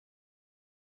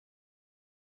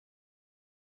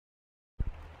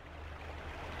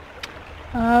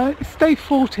It's day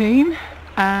 14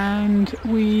 and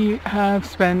we have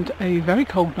spent a very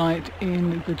cold night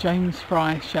in the James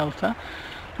Fry shelter.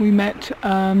 We met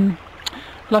a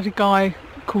lovely guy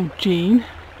called Gene,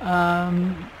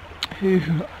 who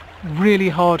really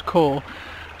hardcore.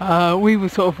 We were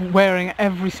sort of wearing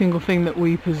every single thing that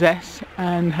we possess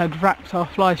and had wrapped our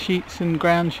fly sheets and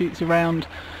ground sheets around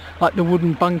like the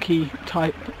wooden bunkie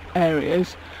type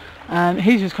areas. And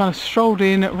he just kind of strolled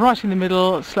in right in the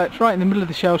middle, slept right in the middle of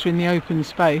the shelter in the open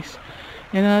space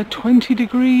in a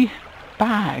 20-degree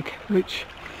bag, which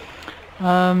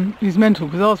is mental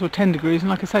because ours were 10 degrees and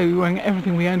like I say, we were wearing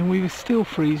everything we owned and we were still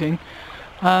freezing.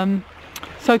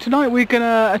 So tonight we're going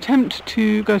to attempt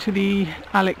to go to the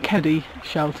Alec Kennedy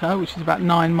shelter, which is about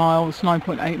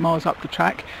 9.8 miles up the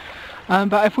track.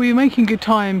 But if we're making good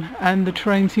time and the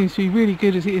terrain seems to be really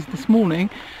good as it is this morning,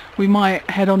 we might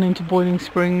head on into Boiling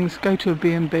Springs, go to a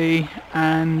B&B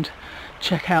and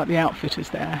check out the outfitters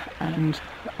there. And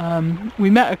we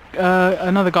met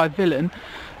another guy, Villain,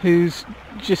 who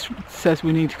just says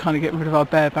we need to kind of get rid of our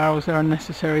bare barrels. They're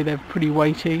unnecessary, they're pretty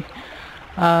weighty.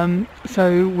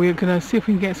 So we're going to see if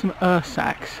we can get some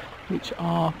Ursacs, which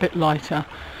are a bit lighter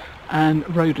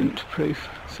and rodent proof.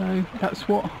 So that's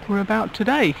what we're about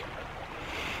today.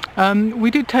 We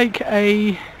did take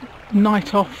a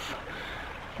night off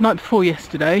night before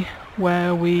yesterday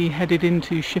where we headed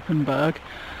into Shippenberg,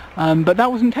 but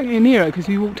that wasn't technically near it because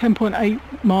we walked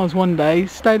 10.8 miles one day,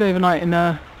 stayed overnight in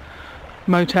a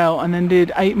motel and then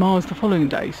did 8 miles the following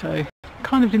day, so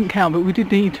kind of didn't count, but we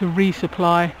did need to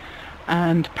resupply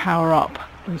and power up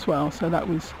as well, so that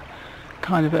was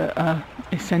kind of an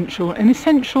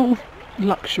essential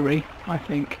luxury, I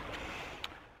think.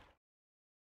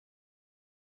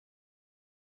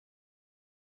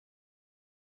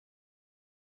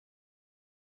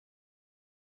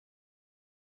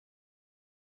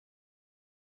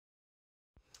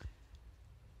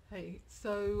 Hey,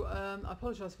 so I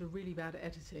apologise for really bad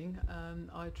editing.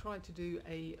 I tried to do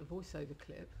a voiceover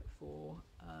clip for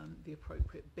the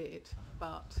appropriate bit,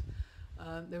 but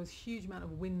there was a huge amount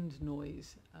of wind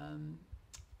noise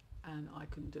and I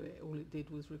couldn't do it. All it did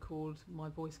was record my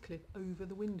voice clip over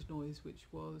the wind noise, which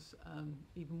was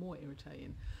even more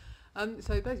irritating.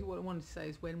 So basically what I wanted to say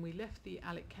is when we left the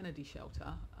Alec Kennedy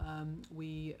shelter,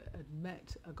 we had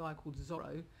met a guy called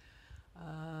Zorro,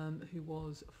 who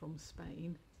was from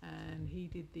Spain, and he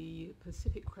did the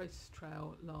Pacific Crest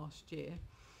Trail last year,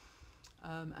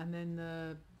 and then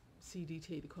the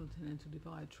CDT, the Continental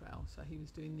Divide Trail. So he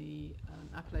was doing the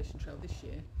Appalachian Trail this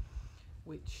year,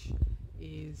 which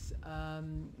is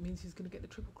means he's going to get the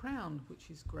Triple Crown, which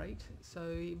is great.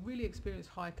 So he really experienced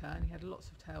hiker and he had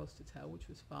lots of tales to tell, which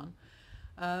was fun.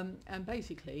 And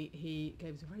basically he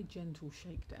gave us a very gentle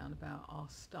shakedown about our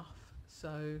stuff.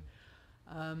 So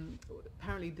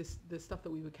apparently the stuff that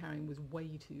we were carrying was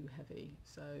way too heavy,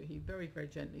 so he very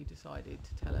gently decided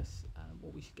to tell us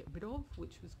what we should get rid of,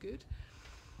 which was good.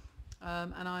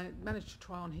 And I managed to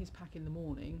try on his pack in the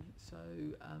morning, so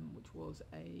which was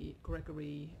a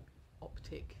Gregory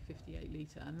Optic 58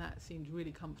 litre, and that seemed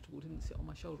really comfortable, didn't sit on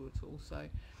my shoulder at all, so I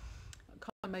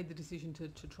kind of made the decision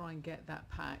to try and get that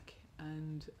pack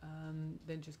and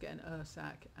then just get an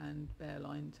Ursac and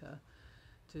Bearline to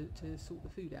sort the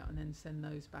food out and then send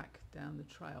those back down the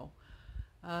trail.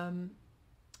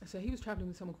 So he was travelling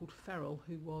with someone called Ferrell,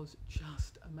 who was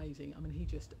just amazing. I mean, he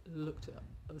just looked at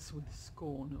us with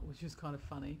scorn, which was kind of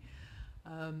funny.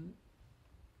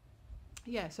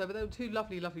 Yeah, so but they were two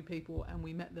lovely people, and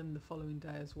we met them the following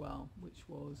day as well, which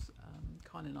was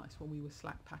kind of nice when we were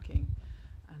slack packing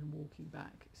and walking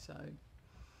back. So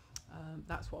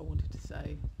that's what I wanted to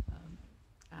say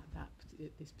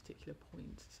at this particular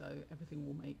point, so everything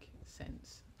will make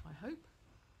sense, I hope.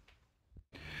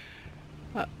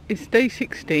 It's day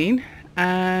 16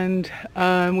 and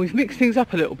we've mixed things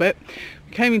up a little bit.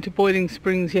 We came into Boiling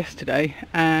Springs yesterday,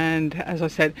 and as I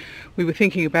said, we were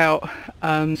thinking about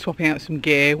swapping out some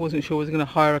gear. Wasn't sure I was going to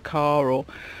hire a car or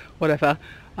whatever.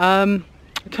 It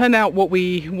turned out what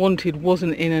we wanted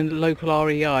wasn't in a local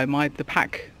REI. The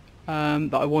pack that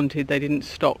I wanted, they didn't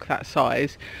stock that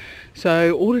size.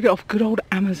 So ordered it off good old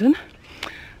Amazon,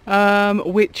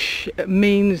 which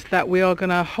means that we are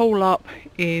going to hole up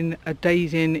in a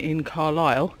Days Inn in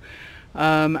Carlisle,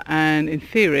 and in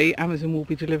theory Amazon will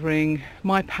be delivering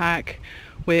my pack.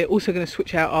 We're also going to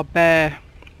switch out our bare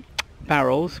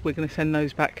barrels. We're going to send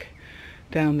those back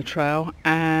down the trail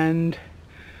and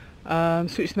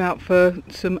switch them out for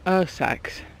some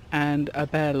Ursacs and a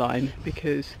Bearline,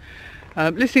 because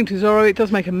listening to Zorro, it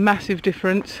does make a massive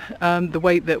difference, the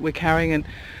weight that we're carrying, and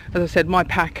as I said, my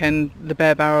pack and the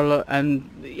bare barrel and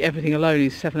everything alone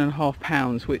is 7.5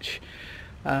 pounds, which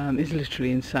is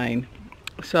literally insane.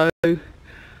 So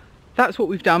that's what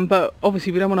we've done, but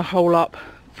obviously we don't want to hole up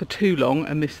for too long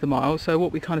and miss the mile. So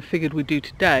what we kind of figured we'd do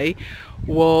today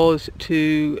was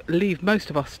to leave most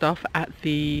of our stuff at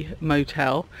the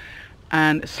motel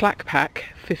and slack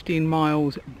pack 15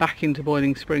 miles back into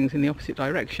Boiling Springs in the opposite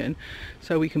direction,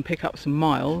 so we can pick up some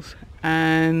miles.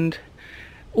 And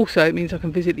also it means I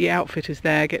can visit the outfitters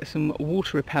there, get some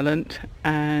water repellent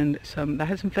and they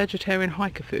had some vegetarian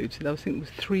hiker food, so I think it was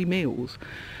 3 meals.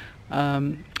 So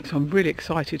I'm really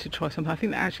excited to try something. I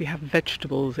think they actually have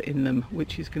vegetables in them,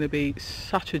 which is going to be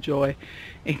such a joy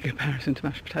in comparison to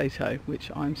mashed potato,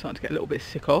 which I'm starting to get a little bit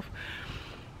sick of.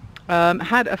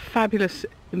 Had a fabulous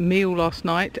meal last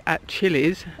night at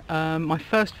Chili's, my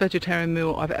first vegetarian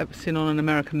meal I've ever seen on an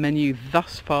American menu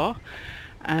thus far,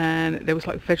 and there was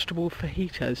like vegetable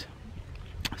fajitas.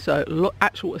 So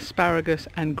actual asparagus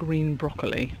and green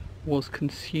broccoli was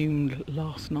consumed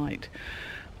last night.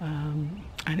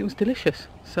 And it was delicious.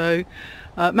 So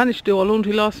managed to do our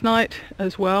laundry last night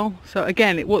as well. So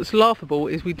again, what's laughable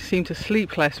is we seem to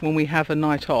sleep less when we have a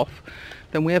night off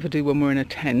than we ever do when we're in a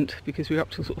tent, because we're up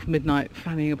till sort of midnight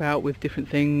fanning about with different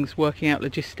things, working out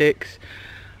logistics.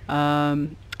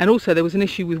 And also there was an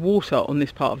issue with water on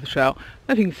this part of the trail. I don't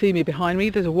know if you can see me behind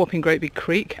me, there's a whopping great big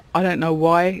creek. I don't know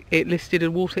why it listed a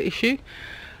water issue.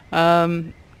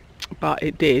 But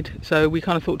it did, so we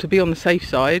kind of thought to be on the safe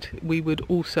side we would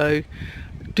also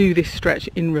do this stretch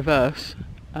in reverse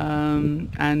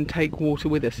and take water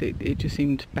with us. It just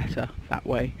seemed better that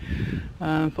way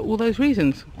for all those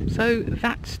reasons. So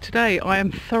that's today. I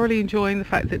am thoroughly enjoying the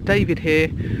fact that David here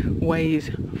weighs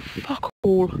fuck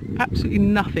all, absolutely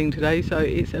nothing today, so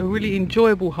it's a really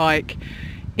enjoyable hike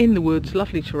in the woods,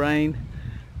 lovely terrain,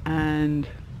 and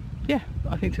yeah,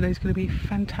 I think today's going to be a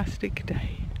fantastic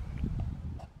day.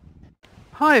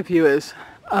 Hi viewers,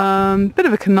 bit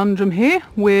of a conundrum here.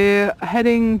 We're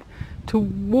heading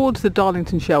towards the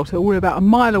Darlington shelter. We're about a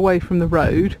mile away from the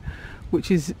road, which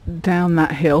is down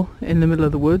that hill in the middle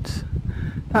of the woods.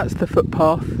 That's the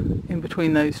footpath in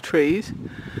between those trees.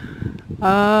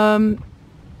 That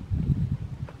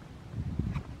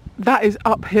is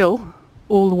uphill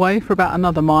all the way for about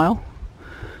another mile.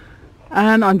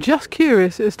 And I'm just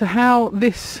curious as to how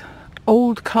this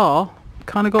old car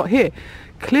kind of got here.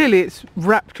 Clearly it's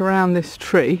wrapped around this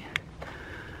tree,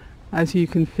 as you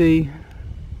can see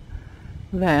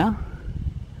there,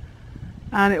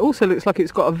 and it also looks like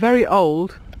it's got a very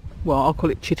old, well, I'll call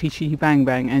it Chitty Chitty Bang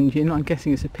Bang engine. I'm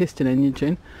guessing it's a piston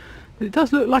engine, but it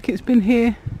does look like it's been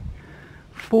here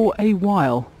for a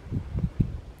while.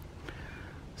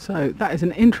 So that is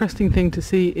an interesting thing to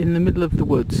see in the middle of the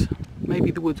woods.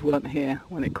 Maybe the woods weren't here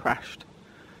when it crashed,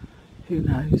 who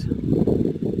knows.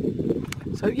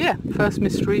 So yeah, first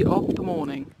mystery of the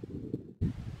morning.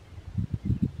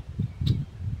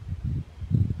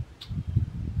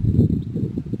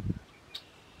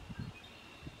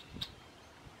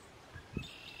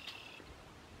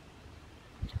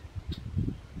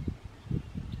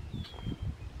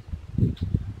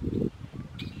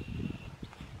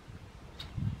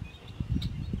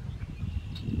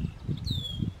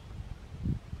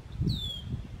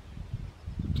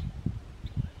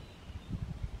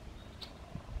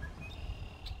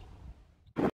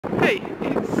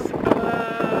 It's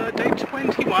day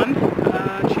 21,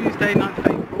 Tuesday 9th of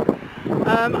April.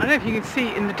 I don't know if you can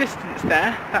see in the distance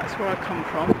there, that's where I come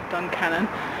from, Duncannon.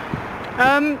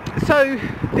 So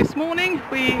this morning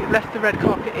we left the Red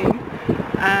Carpet Inn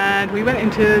and we went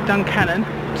into Duncannon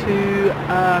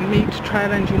to meet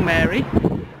Trail Angel Mary,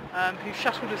 who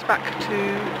shuttled us back to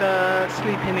the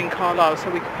Sleep Inn in Carlisle so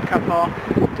we could pick up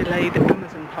our delayed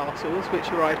Amazon parcels, which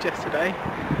arrived yesterday.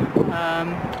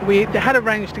 We had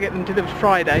arranged to get them delivered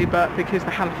Friday, but because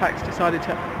the Halifax decided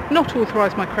to not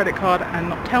authorise my credit card and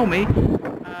not tell me,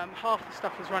 half the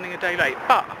stuff was running a day late,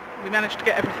 but we managed to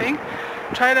get everything.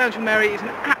 Trail Angel Mary is an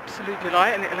absolute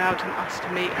delight, and it allowed us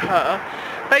to meet her.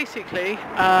 Basically,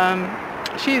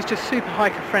 she is just super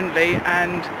hiker friendly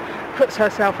and puts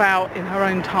herself out in her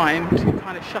own time to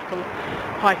kind of shuttle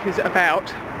hikers about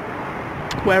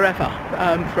wherever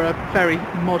for a very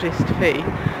modest fee.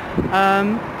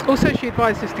 Also, she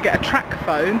advised us to get a track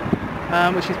phone,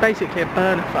 which is basically a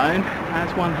burner phone,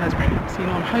 as one has perhaps seen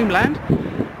on Homeland,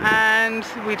 and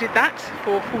we did that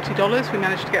for $40. We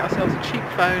managed to get ourselves a cheap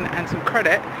phone and some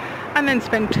credit, and then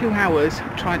spend 2 hours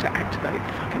trying to activate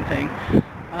the fucking thing,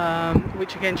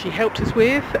 which again she helped us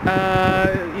with.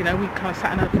 You know, we kind of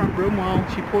sat in her front room while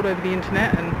she poured over the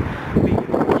internet, and we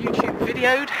YouTube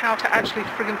videoed how to actually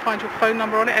friggin' find your phone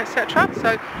number on it, etc.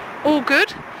 So all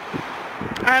good.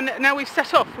 And now we've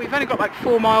set off. We've only got like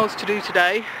 4 miles to do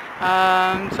today,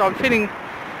 so I'm feeling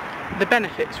the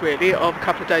benefits really of a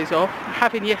couple of days off.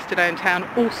 Having yesterday in town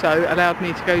also allowed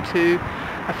me to go to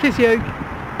a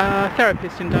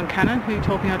physiotherapist in Duncannon who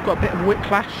told me I'd got a bit of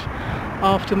whiplash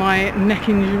after my neck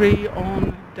injury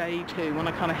on day 2 when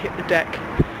I kind of hit the deck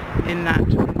in that.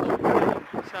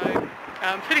 So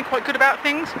I'm feeling quite good about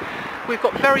things. We've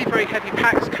got very heavy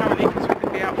packs currently because we're going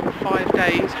to be out for 5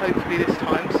 days hopefully this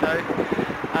time, so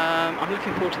I'm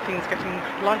looking forward to things getting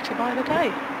lighter by the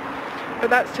day. But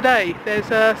that's today.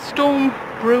 There's a storm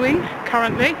brewing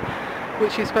currently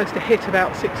which is supposed to hit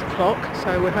about 6 o'clock,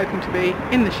 so we're hoping to be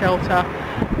in the shelter,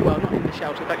 well not in the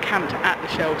shelter but camped at the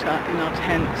shelter in our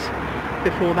tents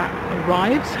before that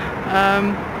arrives.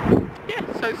 Yeah,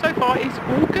 so far it's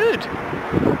all good.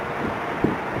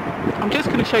 I'm just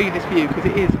going to show you this view because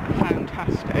it is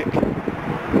fantastic.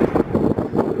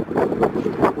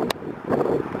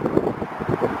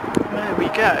 There we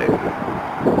go.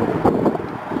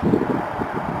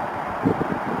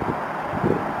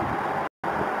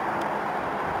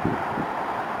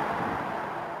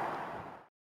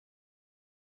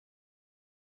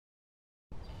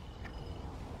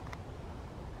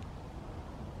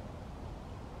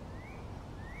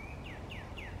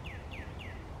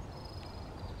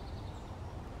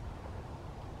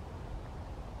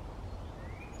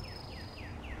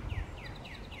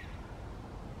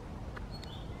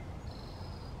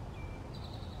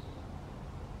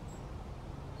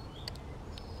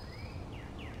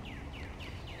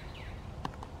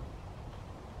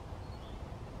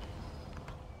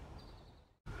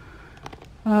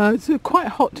 It's quite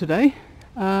hot today.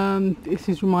 This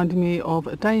is reminding me of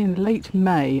a day in late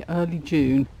May, early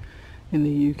June in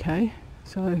the UK.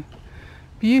 So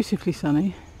beautifully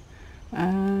sunny,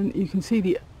 and you can see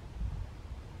the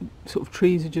sort of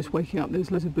trees are just waking up. There's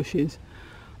loads of bushes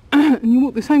and you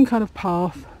walk the same kind of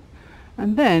path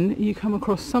and then you come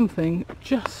across something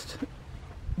just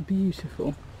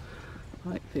beautiful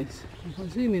like this. If I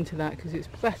zoom into that because it's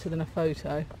better than a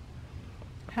photo.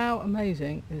 How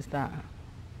amazing is that?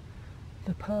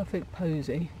 The perfect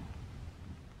posy.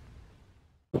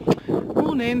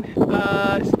 Morning,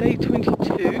 it's day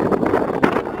 22.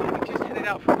 We just headed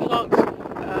out from Clark's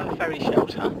ferry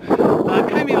shelter.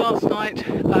 Came in last night,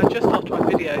 just after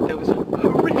my video. There was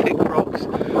horrific rocks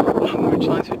along the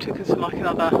ridgeline, so it took us like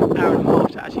another hour and a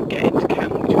half to actually get into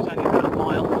camp, which was only about a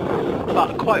mile.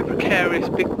 But quite precarious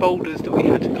big boulders that we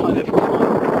had to kind of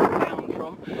climb down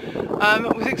from. I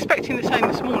was expecting the same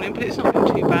this morning, but it's not been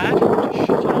too bad. Just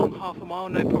shot along half a mile,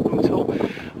 no problem at all.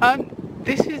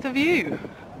 This is the view.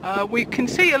 We can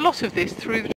see a lot of this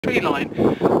through the tree line.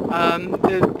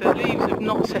 The leaves have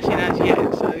not set in as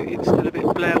yet, so it's still a bit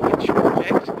Blair Witch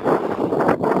Project.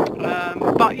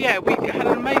 But yeah, we had an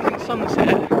amazing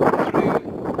sunset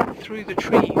through the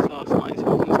trees last night,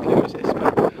 so it wasn't as clear as this,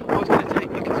 but I was going to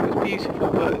take it because it was beautiful,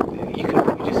 but you could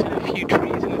probably just see a few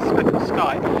trees and a speck of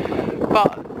sky.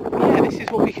 But yeah, this is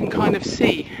what we can kind of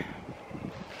see.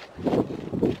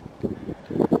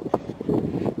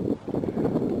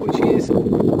 Which is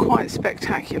quite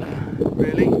spectacular,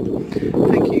 really.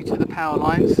 Thank you to the power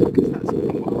lines, because that's I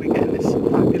think why we're getting this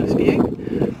fabulous view.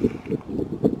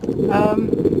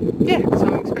 Yeah, so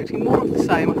I'm expecting more of the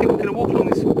same. I think we're going to walk along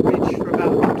this ridge for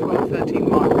about 12-13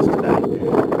 miles today,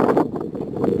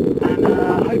 and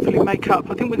hopefully make up.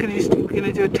 I think we're going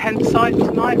to do a tent site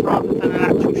tonight rather than an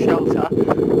actual shelter,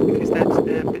 because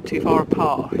they're a bit too far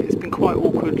apart. It's been quite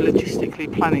awkward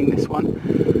logistically planning this one,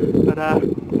 but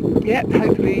yeah,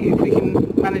 hopefully if we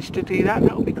can manage to do that,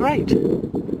 that'll be great.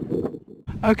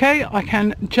 Okay, I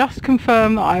can just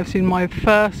confirm that I have seen my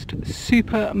first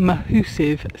super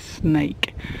mahoosive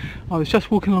snake. I was just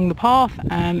walking along the path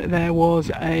and there was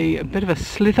a bit of a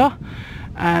slither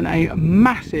and a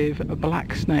massive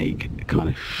black snake kind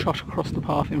of shot across the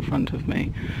path in front of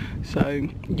me. So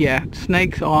yeah,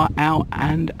 snakes are out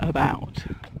and about.